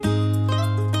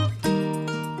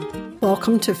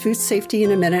Welcome to Food Safety in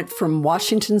a Minute from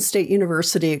Washington State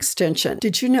University Extension.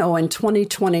 Did you know in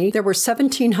 2020 there were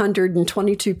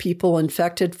 1,722 people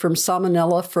infected from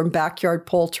Salmonella from backyard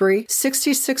poultry?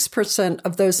 66%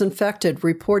 of those infected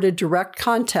reported direct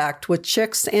contact with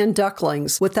chicks and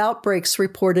ducklings, with outbreaks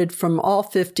reported from all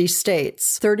 50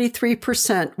 states.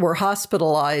 33% were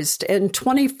hospitalized and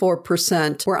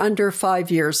 24% were under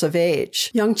 5 years of age.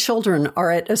 Young children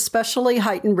are at especially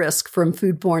heightened risk from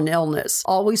foodborne illness.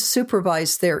 Always supervise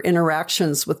their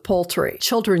interactions with poultry.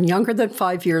 Children younger than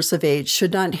 5 years of age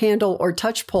should not handle or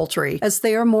touch poultry, as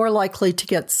they are more likely to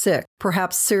get sick,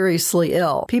 perhaps seriously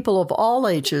ill. People of all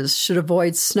ages should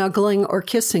avoid snuggling or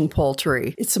kissing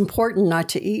poultry. It's important not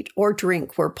to eat or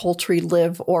drink where poultry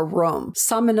live or roam.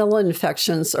 Salmonella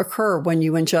infections occur when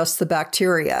you ingest the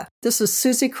bacteria. This is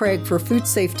Susie Craig for Food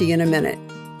Safety in a Minute.